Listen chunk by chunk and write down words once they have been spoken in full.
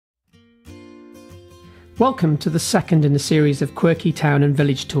Welcome to the second in a series of Quirky town and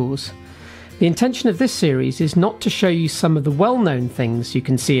village tours. The intention of this series is not to show you some of the well-known things you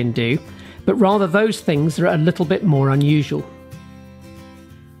can see and do, but rather those things that are a little bit more unusual.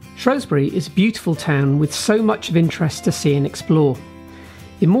 Shrewsbury is a beautiful town with so much of interest to see and explore.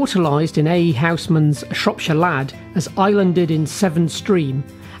 Immortalised in A. E. Houseman's A Shropshire Lad as islanded in Severn Stream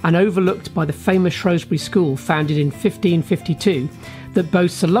and overlooked by the famous Shrewsbury School founded in 1552 that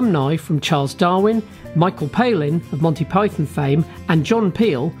boasts alumni from Charles Darwin, Michael Palin of Monty Python fame and John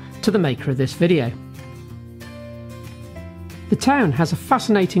Peel to the maker of this video. The town has a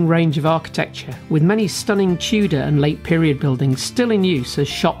fascinating range of architecture with many stunning Tudor and late period buildings still in use as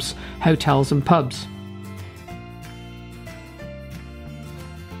shops, hotels and pubs.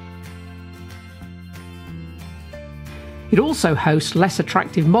 It also hosts less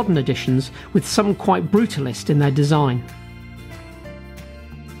attractive modern additions with some quite brutalist in their design.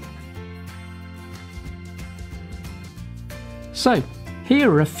 So, here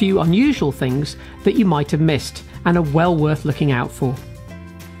are a few unusual things that you might have missed and are well worth looking out for.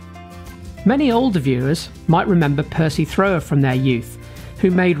 Many older viewers might remember Percy Thrower from their youth, who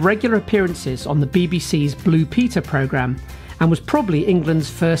made regular appearances on the BBC's Blue Peter programme and was probably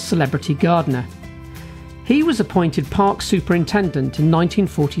England's first celebrity gardener. He was appointed park superintendent in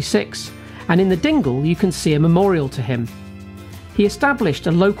 1946, and in the Dingle you can see a memorial to him. He established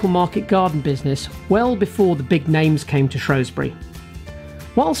a local market garden business well before the big names came to Shrewsbury.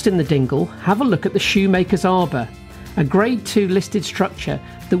 Whilst in the Dingle, have a look at the Shoemaker's Arbour, a Grade 2 listed structure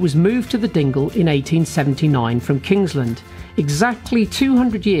that was moved to the Dingle in 1879 from Kingsland, exactly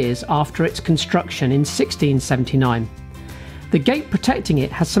 200 years after its construction in 1679. The gate protecting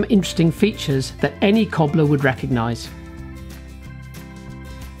it has some interesting features that any cobbler would recognise.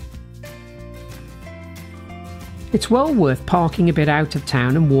 It's well worth parking a bit out of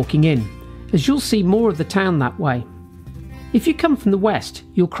town and walking in, as you'll see more of the town that way. If you come from the west,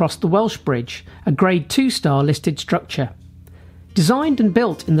 you'll cross the Welsh Bridge, a Grade 2 star listed structure. Designed and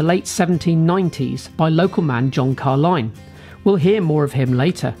built in the late 1790s by local man John Carline. We'll hear more of him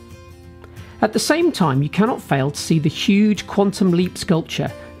later. At the same time, you cannot fail to see the huge Quantum Leap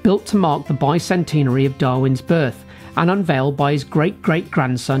sculpture built to mark the bicentenary of Darwin's birth and unveiled by his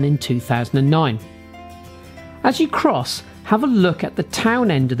great-great-grandson in 2009. As you cross, have a look at the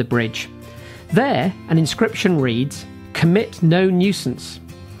town end of the bridge. There, an inscription reads, "Commit no nuisance."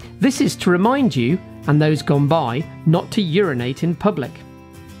 This is to remind you, and those gone by, not to urinate in public.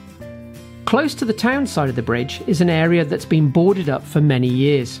 Close to the town side of the bridge is an area that's been boarded up for many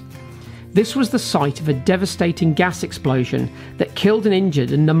years. This was the site of a devastating gas explosion that killed and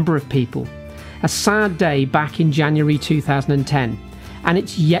injured a number of people. A sad day back in January 2010, and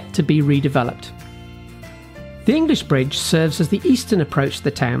it's yet to be redeveloped. The English Bridge serves as the eastern approach to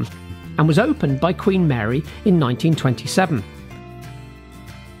the town and was opened by Queen Mary in 1927.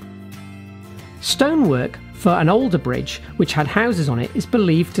 Stonework for an older bridge which had houses on it is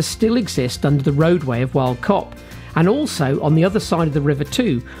believed to still exist under the roadway of Wild Cop, and also on the other side of the river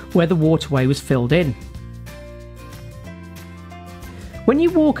too, where the waterway was filled in. When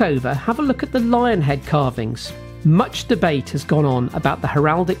you walk over, have a look at the lion head carvings. Much debate has gone on about the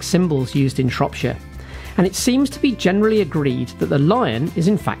heraldic symbols used in Shropshire, and it seems to be generally agreed that the lion is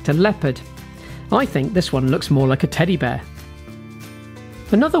in fact a leopard. I think this one looks more like a teddy bear.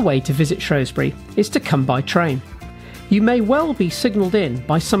 Another way to visit Shrewsbury is to come by train. You may well be signalled in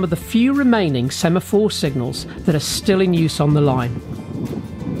by some of the few remaining semaphore signals that are still in use on the line.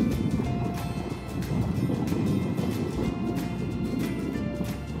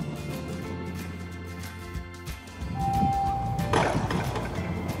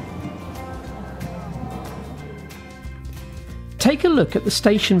 Take a look at the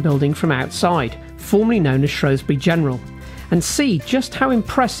station building from outside, formerly known as Shrewsbury General, and see just how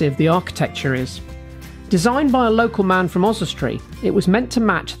impressive the architecture is. Designed by a local man from Oswestry, it was meant to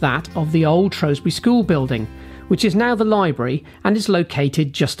match that of the old Shrewsbury School building, which is now the library and is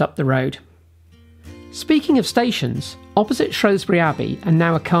located just up the road. Speaking of stations, opposite Shrewsbury Abbey, and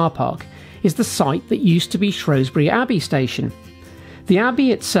now a car park, is the site that used to be Shrewsbury Abbey Station. The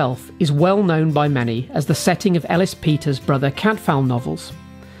Abbey itself is well known by many as the setting of Ellis Peters' brother Cadfael novels.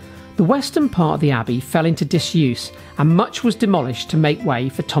 The western part of the Abbey fell into disuse and much was demolished to make way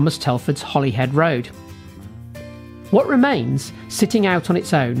for Thomas Telford's Holyhead Road. What remains, sitting out on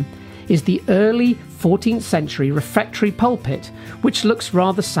its own, is the early 14th century refectory pulpit, which looks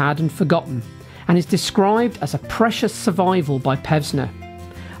rather sad and forgotten, and is described as a precious survival by Pevsner.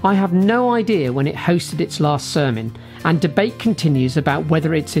 I have no idea when it hosted its last sermon, and debate continues about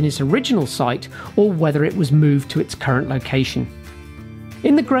whether it's in its original site or whether it was moved to its current location.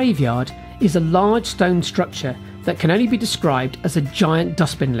 In the graveyard is a large stone structure that can only be described as a giant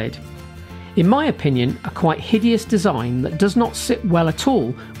dustbin lid. In my opinion, a quite hideous design that does not sit well at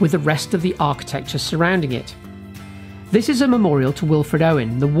all with the rest of the architecture surrounding it. This is a memorial to Wilfred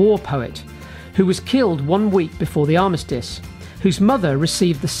Owen, the war poet, who was killed 1 week before the armistice, whose mother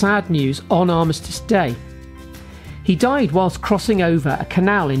received the sad news on Armistice Day. He died whilst crossing over a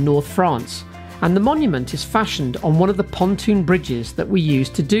canal in North France, and the monument is fashioned on one of the pontoon bridges that we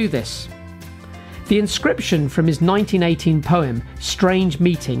used to do this. The inscription from his 1918 poem, Strange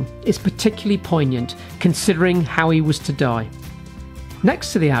Meeting, is particularly poignant considering how he was to die.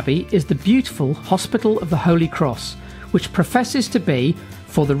 Next to the abbey is the beautiful Hospital of the Holy Cross, which professes to be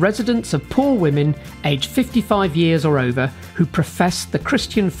for the residents of poor women aged 55 years or over who profess the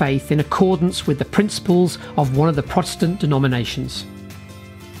Christian faith in accordance with the principles of one of the Protestant denominations.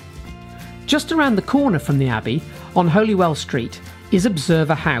 Just around the corner from the abbey, on Holywell Street, is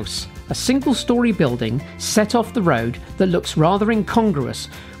Observer House, a single-storey building set off the road that looks rather incongruous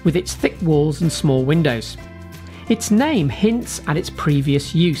with its thick walls and small windows. Its name hints at its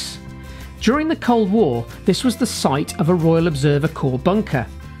previous use. During the Cold War, this was the site of a Royal Observer Corps bunker.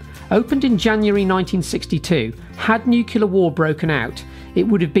 Opened in January 1962, had nuclear war broken out, it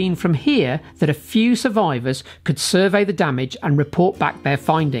would have been from here that a few survivors could survey the damage and report back their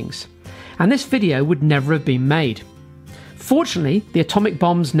findings. And this video would never have been made. Fortunately, the atomic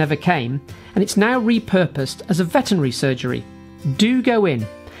bombs never came, and it's now repurposed as a veterinary surgery. Do go in,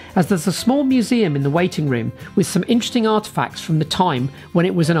 as there's a small museum in the waiting room with some interesting artefacts from the time when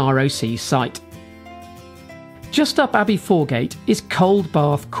it was an ROC site. Just up Abbey Foregate is Cold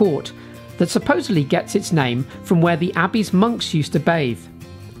Bath Court, that supposedly gets its name from where the Abbey's monks used to bathe.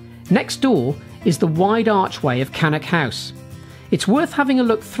 Next door is the wide archway of Cannock House. It's worth having a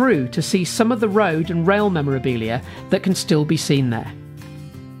look through to see some of the road and rail memorabilia that can still be seen there.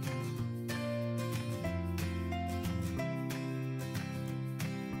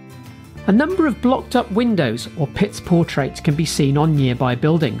 A number of blocked up windows or Pitt's portraits can be seen on nearby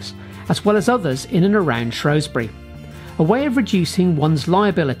buildings, as well as others in and around Shrewsbury. A way of reducing one's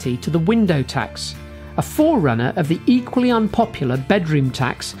liability to the window tax, a forerunner of the equally unpopular bedroom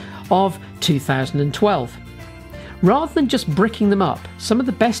tax of 2012. Rather than just bricking them up, some of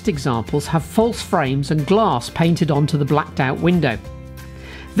the best examples have false frames and glass painted onto the blacked out window.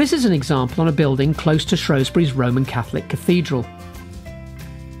 This is an example on a building close to Shrewsbury's Roman Catholic Cathedral.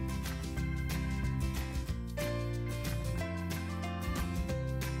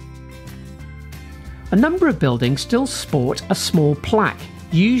 A number of buildings still sport a small plaque,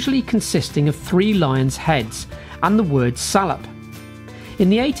 usually consisting of 3 lions' heads and the word Salop. In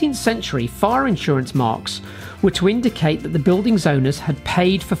the 18th century, fire insurance marks were to indicate that the building's owners had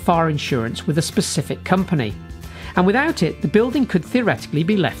paid for fire insurance with a specific company, and without it the building could theoretically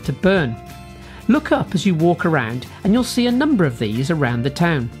be left to burn. Look up as you walk around and you'll see a number of these around the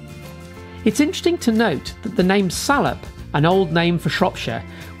town. It's interesting to note that the name Salop, an old name for Shropshire,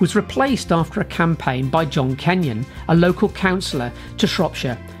 was replaced after a campaign by John Kenyon, a local councillor to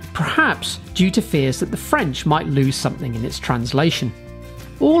Shropshire, perhaps due to fears that the French might lose something in its translation.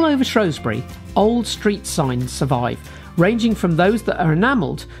 All over Shrewsbury, old street signs survive, ranging from those that are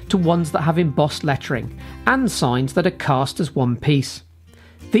enamelled to ones that have embossed lettering, and signs that are cast as one piece.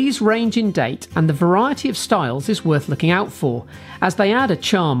 These range in date, and the variety of styles is worth looking out for, as they add a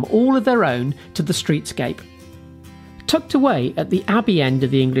charm all of their own to the streetscape. Tucked away at the Abbey end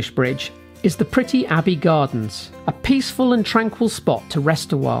of the English Bridge is the pretty Abbey Gardens, a peaceful and tranquil spot to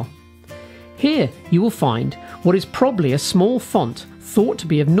rest a while. Here you will find what is probably a small font thought to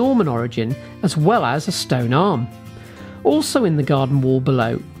be of Norman origin, as well as a stone arm. Also in the garden wall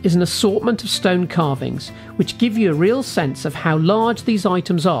below is an assortment of stone carvings which give you a real sense of how large these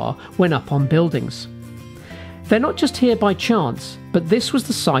items are when up on buildings. They're not just here by chance, but this was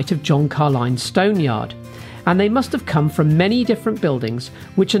the site of John Carline's stone yard, and they must have come from many different buildings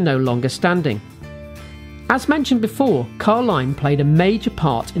which are no longer standing. As mentioned before, Carline played a major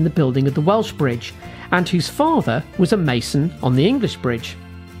part in the building of the Welsh Bridge, and whose father was a mason on the English Bridge.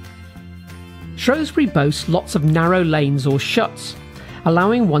 Shrewsbury boasts lots of narrow lanes or shuts,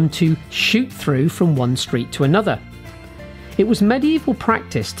 allowing one to shoot through from one street to another. It was medieval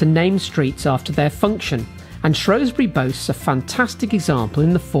practice to name streets after their function, and Shrewsbury boasts a fantastic example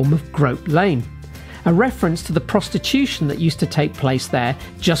in the form of Grope Lane, a reference to the prostitution that used to take place there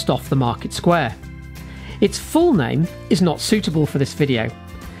just off the market square. Its full name is not suitable for this video,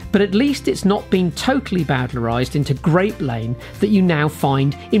 but at least it's not been totally bowdlerised into Grape Lane that you now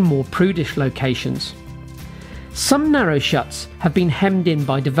find in more prudish locations. Some narrow shuts have been hemmed in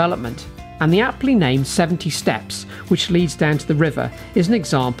by development, and the aptly named 70 Steps, which leads down to the river, is an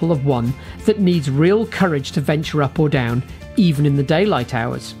example of one that needs real courage to venture up or down, even in the daylight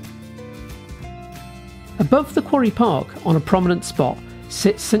hours. Above the Quarry Park, on a prominent spot,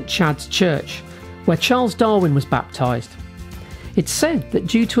 sits St Chad's Church, where Charles Darwin was baptised. It's said that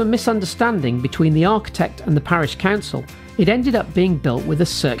due to a misunderstanding between the architect and the parish council, it ended up being built with a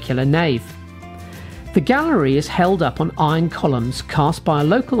circular nave. The gallery is held up on iron columns cast by a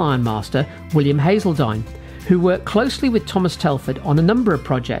local ironmaster, William Hazeldine, who worked closely with Thomas Telford on a number of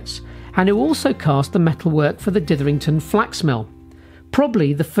projects, and who also cast the metalwork for the Ditherington Flax Mill,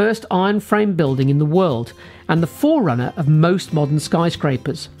 probably the first iron frame building in the world and the forerunner of most modern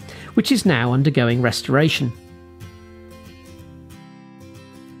skyscrapers, which is now undergoing restoration.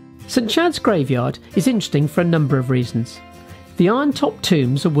 St Chad's graveyard is interesting for a number of reasons. The iron-topped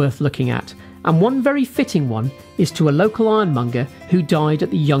tombs are worth looking at, and one very fitting one is to a local ironmonger who died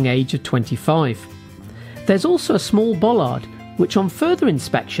at the young age of 25. There's also a small bollard, which on further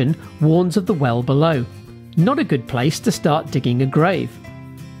inspection warns of the well below. Not a good place to start digging a grave.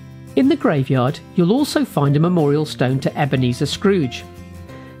 In the graveyard, you'll also find a memorial stone to Ebenezer Scrooge.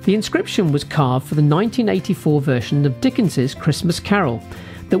 The inscription was carved for the 1984 version of Dickens's Christmas Carol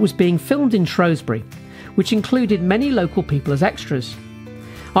that was being filmed in Shrewsbury, which included many local people as extras.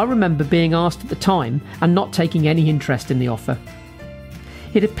 I remember being asked at the time and not taking any interest in the offer.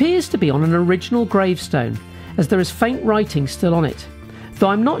 It appears to be on an original gravestone, as there is faint writing still on it, though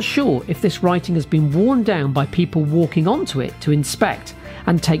I'm not sure if this writing has been worn down by people walking onto it to inspect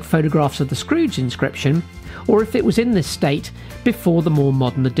and take photographs of the Scrooge inscription, or if it was in this state before the more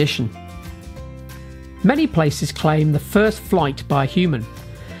modern edition. Many places claim the first flight by a human,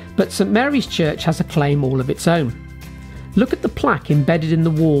 but St Mary's Church has a claim all of its own. Look at the plaque embedded in the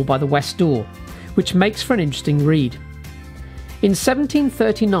wall by the west door, which makes for an interesting read. In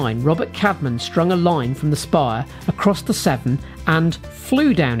 1739, Robert Cadman strung a line from the spire across the Severn and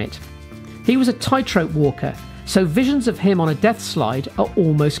flew down it. He was a tightrope walker, so visions of him on a death slide are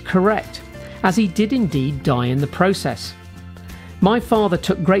almost correct, as he did indeed die in the process. My father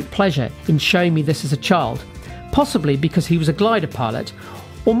took great pleasure in showing me this as a child, possibly because he was a glider pilot,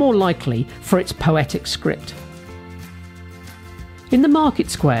 or more likely for its poetic script. In the market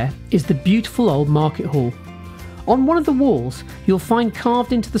square is the beautiful old market hall. On one of the walls you'll find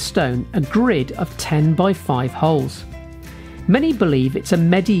carved into the stone a grid of 10 by 5 holes. Many believe it's a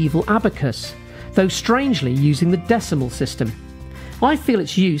medieval abacus, though strangely using the decimal system. I feel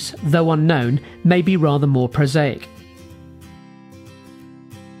its use, though unknown, may be rather more prosaic.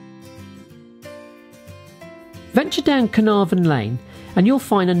 Venture down Carnarvon Lane and you'll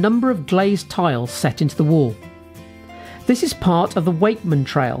find a number of glazed tiles set into the wall. This is part of the Wakeman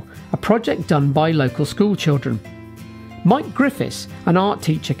Trail, a project done by local school children. Mike Griffiths, an art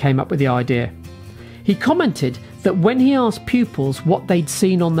teacher, came up with the idea. He commented that when he asked pupils what they'd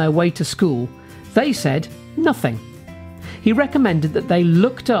seen on their way to school, they said nothing. He recommended that they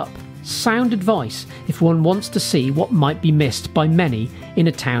looked up sound advice if one wants to see what might be missed by many in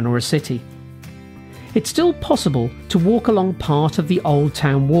a town or a city. It's still possible to walk along part of the old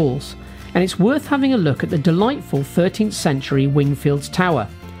town walls, and it's worth having a look at the delightful 13th century Wingfields Tower,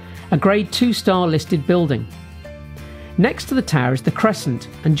 a Grade 2-star listed building. Next to the tower is the Crescent,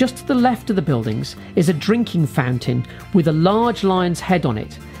 and just to the left of the buildings is a drinking fountain with a large lion's head on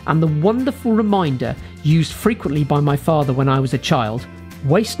it, and the wonderful reminder used frequently by my father when I was a child: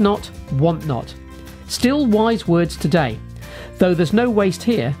 waste not, want not. Still wise words today, though there's no waste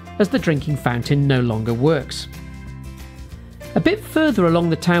here as the drinking fountain no longer works. A bit further along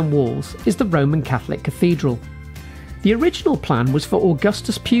the town walls is the Roman Catholic Cathedral. The original plan was for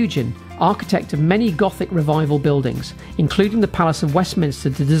Augustus Pugin, architect of many Gothic revival buildings, including the Palace of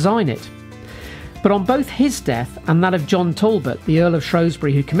Westminster, to design it. But on both his death and that of John Talbot, the Earl of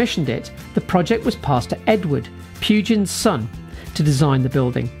Shrewsbury who commissioned it, the project was passed to Edward, Pugin's son, to design the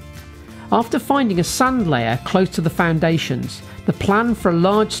building. After finding a sand layer close to the foundations, the plan for a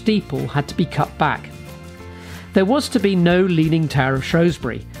large steeple had to be cut back. There was to be no Leaning Tower of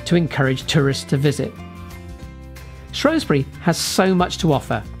Shrewsbury to encourage tourists to visit. Shrewsbury has so much to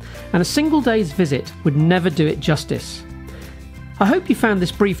offer, and a single day's visit would never do it justice. I hope you found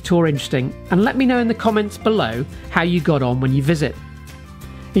this brief tour interesting, and let me know in the comments below how you got on when you visit.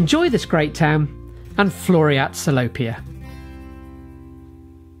 Enjoy this great town, and Floreat Salopia.